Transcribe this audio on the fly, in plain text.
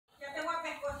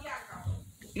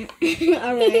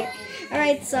Alright.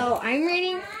 Alright, so I'm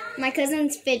rating my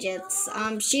cousin's fidgets.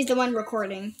 She's the one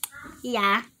recording.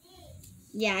 Yeah.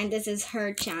 Yeah, and this is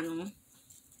her channel.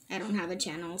 I don't have a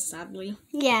channel, sadly.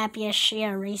 Yeah, because she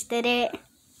erased it.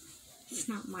 It's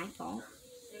not my fault.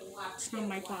 It's not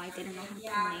my fault. I didn't know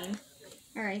how to name.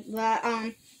 Alright, but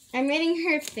I'm rating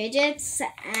her fidgets,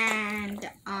 and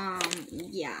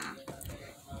yeah.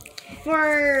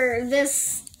 For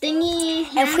this thingy,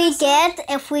 If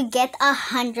we get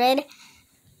 100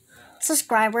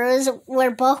 subscribers,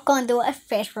 we're both gonna do a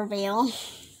fish reveal.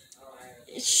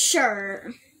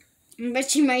 sure,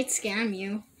 but she might scam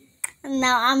you.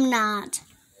 No, I'm not.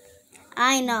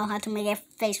 I know how to make a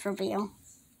face reveal.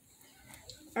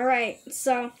 Alright,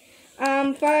 so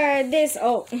for this,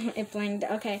 oh, it blinked.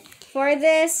 Okay, for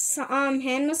this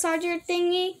hand massager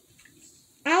thingy,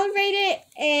 I'll rate it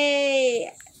a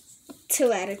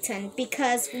 2 out of 10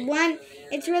 because one,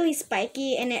 it's really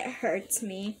spiky and it hurts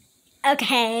me.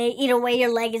 Okay, either way,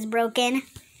 your leg is broken.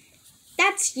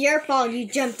 That's your fault. You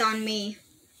jumped on me.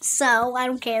 So, I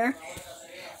don't care.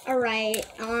 Alright,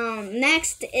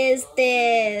 next is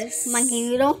this Monkey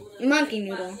noodle. monkey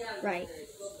noodle, right?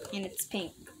 And it's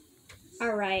pink.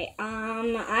 Alright,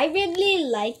 I really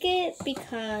like it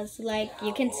because, like,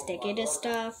 you can stick it to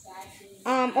stuff.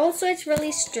 Also, it's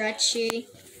really stretchy.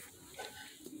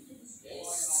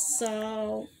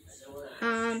 So,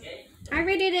 I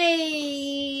rated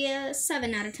a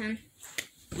 7 out of 10.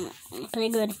 Pretty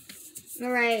good.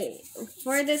 Alright,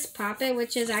 for this puppet,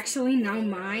 which is actually now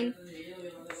mine,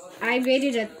 I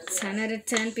rated a 10 out of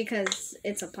 10 because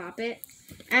it's a puppet.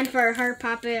 And for her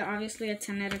puppet, obviously a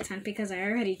 10 out of 10 because I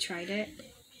already tried it.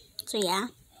 So yeah,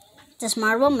 this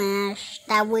marble mesh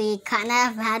that we kind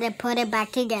of had to put it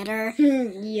back together.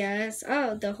 Yes.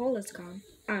 Oh, the hole is gone.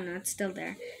 Oh no, it's still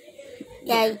there.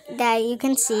 Yeah, that you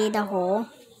can see the hole.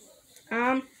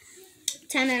 10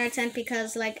 out of 10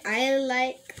 because like I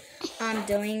like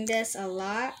doing this a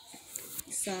lot.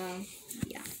 So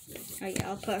yeah. Oh yeah,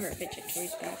 I'll put her fidget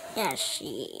toys back. Yeah,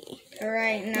 she.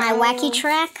 Alright, now My wacky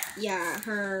track. Yeah,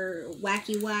 her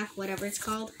wacky whack, whatever it's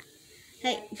called.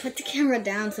 Hey, put the camera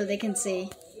down so they can see.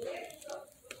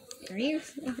 Are you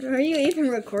even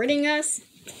recording us?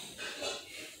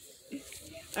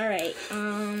 Alright,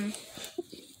 I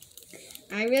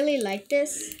really like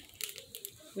this.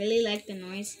 Really like the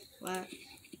noise. What?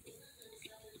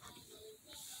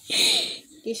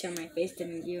 You saw my face,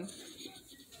 didn't you?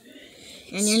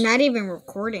 And you're not even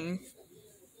recording.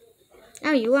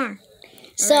 Oh, you are.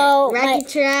 So Wacky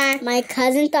track. my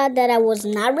cousin thought that I was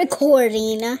not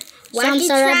recording. So I'm Wacky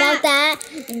sorry track. about that.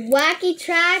 Wacky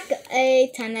track,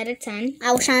 a 10 out of 10.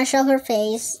 I was trying to show her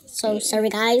face. So sorry,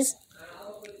 guys.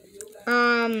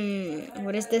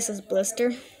 What is this? Is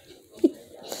blister?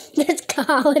 It's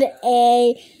called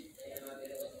a.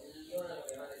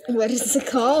 What is it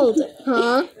called?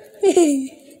 Huh?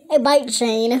 A bite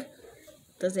chain.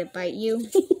 Does it bite you?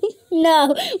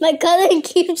 No, my cousin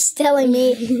keeps telling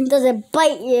me, does it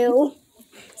bite you?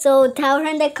 So tell her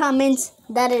in the comments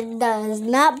that it does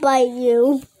not bite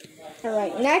you.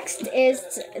 Alright, next is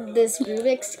this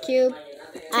Rubik's Cube.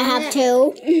 I have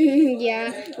two.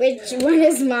 Yeah, which one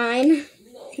is mine?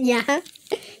 Yeah.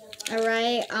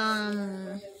 Alright,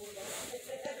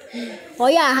 Oh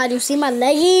yeah, how do you see my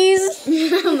leggies?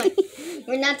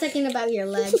 we're not talking about your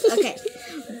legs. Okay.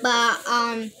 But,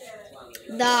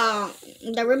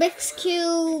 the Rubik's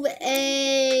Cube,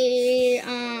 a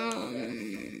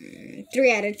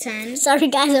 3 out of 10. Sorry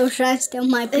guys, I was trying to steal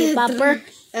my pea popper.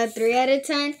 A 3 out of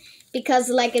 10 because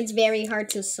like it's very hard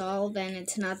to solve and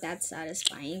it's not that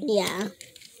satisfying. Yeah.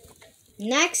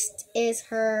 Next is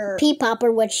her Pea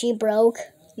popper, which she broke.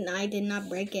 No, I did not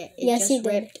break it. It Yes, just you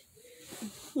did. ripped.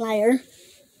 Liar.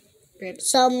 Ripped.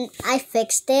 So I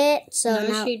fixed it. So No,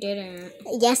 now. she didn't.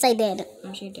 Yes, I did.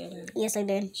 No, she didn't. Yes, I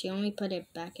did. She only put it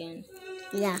back in.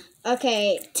 Yeah.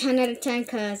 Okay, 10 out of 10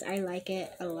 because I like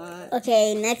it a lot.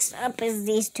 Okay, next up is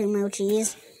these two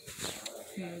mochis.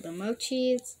 The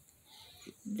mochis,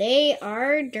 they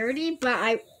are dirty,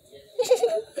 but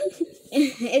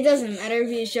it doesn't matter if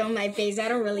you show my face. I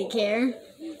don't really care.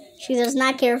 She does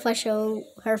not care if I show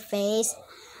her face.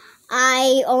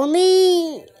 I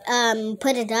only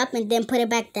put it up and then put it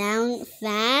back down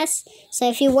fast. So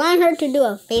if you want her to do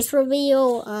a face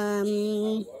reveal,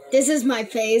 This is my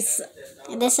face.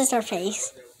 this is her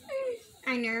face.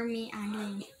 I know me. I'm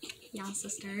doing y'all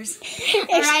sisters.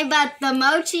 Alright, but the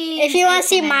mochi. If you want to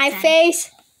see my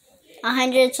face,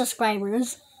 100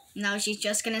 subscribers. No, she's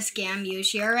just gonna scam you.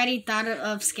 She already thought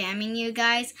of scamming you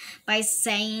guys by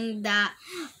saying that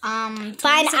 20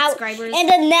 Find out subscribers. in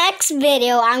the next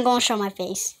video. I'm gonna show my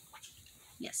face.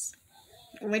 Yes,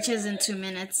 which is in 2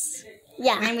 minutes.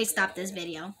 Yeah. And we stop this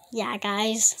video. Yeah,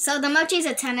 guys. So the mochi's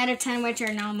a 10 out of 10, which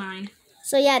are now mine.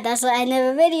 So yeah, that's the end of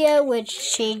the video, which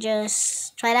she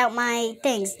just tried out my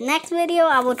things. Next video,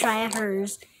 I will try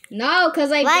hers. No,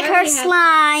 because I like her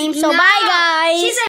slime. So No. bye, guys. She's a